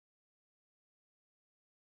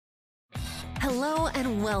Hello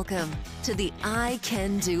and welcome to the I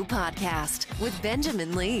Can Do podcast with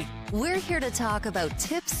Benjamin Lee. We're here to talk about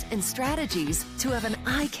tips and strategies to have an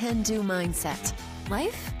I Can Do mindset.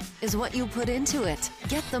 Life is what you put into it.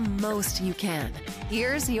 Get the most you can.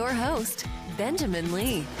 Here's your host, Benjamin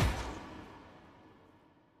Lee.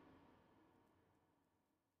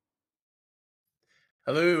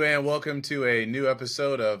 Hello and welcome to a new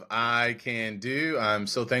episode of I Can Do. I'm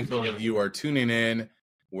so thankful that you are tuning in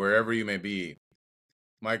wherever you may be.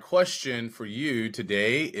 My question for you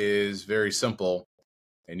today is very simple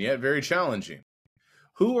and yet very challenging.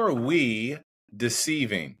 Who are we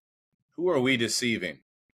deceiving? Who are we deceiving?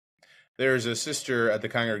 There's a sister at the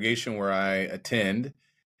congregation where I attend.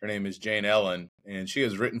 Her name is Jane Ellen, and she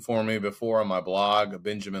has written for me before on my blog,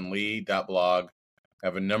 benjaminlee.blog. I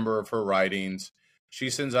have a number of her writings. She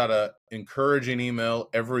sends out an encouraging email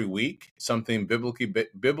every week, something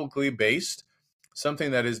biblically based,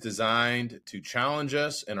 something that is designed to challenge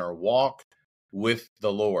us in our walk with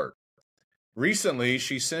the Lord. Recently,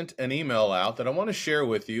 she sent an email out that I want to share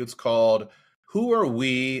with you. It's called, Who Are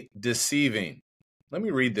We Deceiving? Let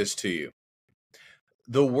me read this to you.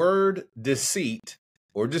 The word deceit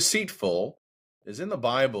or deceitful is in the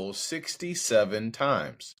Bible 67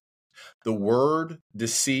 times. The word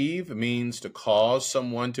deceive means to cause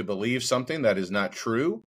someone to believe something that is not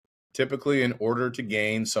true, typically in order to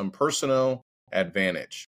gain some personal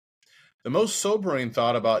advantage. The most sobering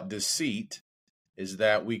thought about deceit is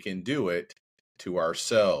that we can do it to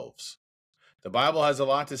ourselves. The Bible has a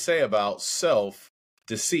lot to say about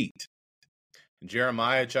self-deceit. In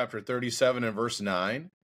Jeremiah chapter 37 and verse 9,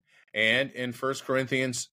 and in 1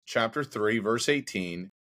 Corinthians chapter 3, verse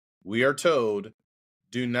 18, we are told,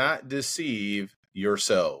 do not deceive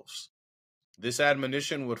yourselves. This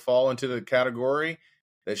admonition would fall into the category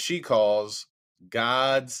that she calls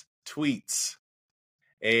God's tweets,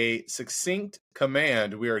 a succinct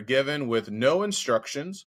command we are given with no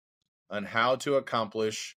instructions on how to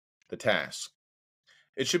accomplish the task.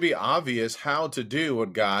 It should be obvious how to do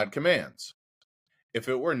what God commands. If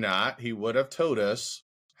it were not, he would have told us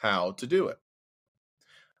how to do it.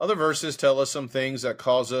 Other verses tell us some things that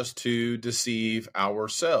cause us to deceive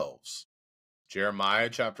ourselves. Jeremiah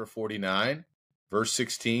chapter 49, verse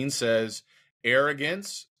 16 says,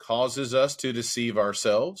 arrogance causes us to deceive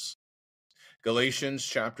ourselves. Galatians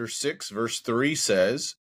chapter 6, verse 3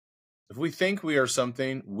 says, if we think we are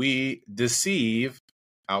something, we deceive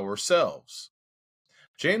ourselves.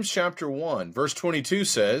 James chapter 1, verse 22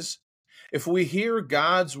 says, if we hear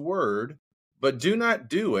God's word, but do not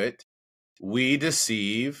do it, we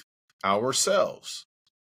deceive ourselves.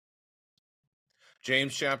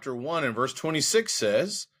 James chapter 1 and verse 26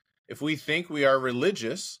 says, if we think we are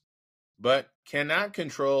religious, but cannot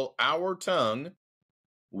control our tongue,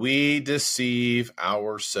 we deceive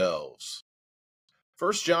ourselves.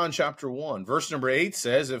 1 John chapter 1, verse number 8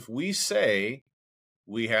 says, if we say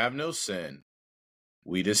we have no sin,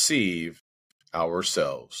 we deceive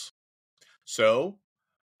ourselves. So,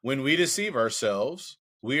 when we deceive ourselves,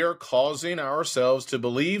 we are causing ourselves to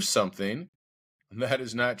believe something that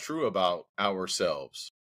is not true about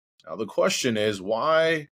ourselves. Now, the question is,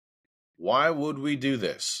 why would we do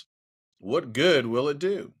this? What good will it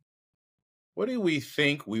do? What do we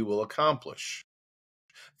think we will accomplish?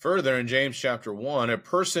 Further, in James chapter 1, a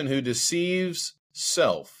person who deceives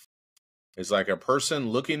self is like a person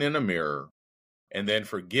looking in a mirror and then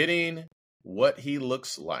forgetting what he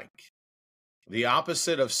looks like. The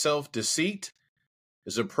opposite of self-deceit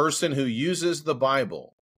is a person who uses the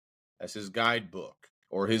Bible as his guidebook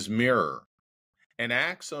or his mirror and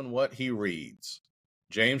acts on what he reads.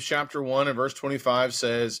 James chapter 1 and verse 25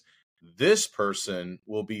 says, this person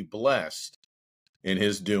will be blessed in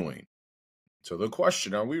his doing. So the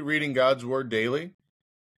question, are we reading God's word daily?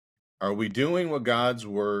 Are we doing what God's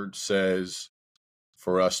word says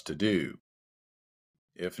for us to do?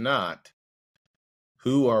 If not,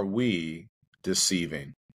 who are we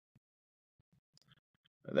deceiving?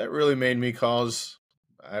 That really made me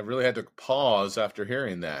I really had to pause after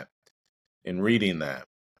hearing that and reading that.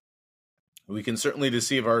 We can certainly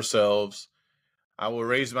deceive ourselves. I will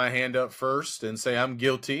raise my hand up first and say I'm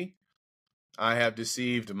guilty. I have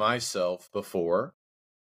deceived myself before.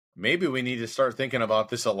 Maybe we need to start thinking about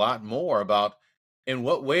this a lot more, about in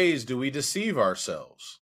what ways do we deceive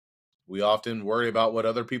ourselves? We often worry about what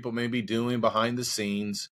other people may be doing behind the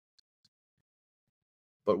scenes.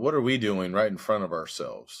 But what are we doing right in front of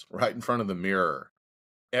ourselves, right in front of the mirror?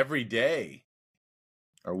 Every day,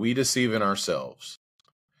 are we deceiving ourselves?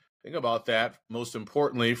 Think about that, most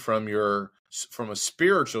importantly, from a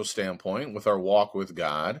spiritual standpoint with our walk with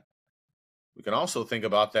God. We can also think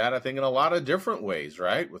about that, I think, in a lot of different ways,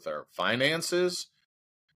 right? With our finances,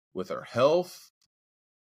 with our health,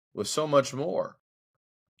 with so much more.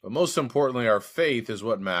 But most importantly, our faith is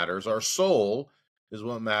what matters. Our soul is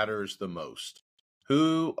what matters the most.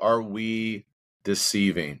 Who are we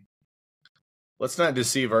deceiving? Let's not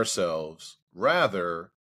deceive ourselves.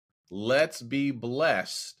 Rather, let's be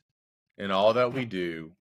blessed in all that we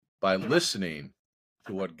do by listening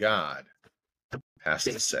to what God has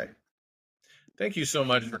to say. Thank you so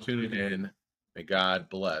much for tuning in. May God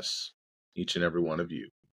bless each and every one of you.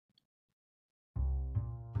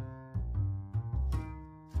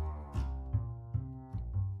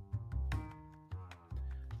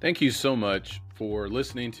 Thank you so much for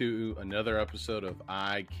listening to another episode of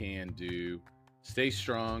I Can Do. Stay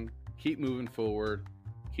strong, keep moving forward,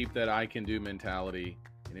 keep that I can do mentality.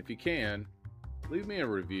 And if you can, leave me a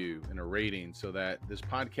review and a rating so that this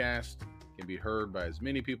podcast can be heard by as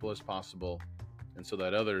many people as possible and so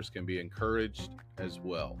that others can be encouraged as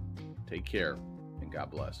well. Take care and God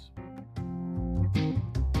bless.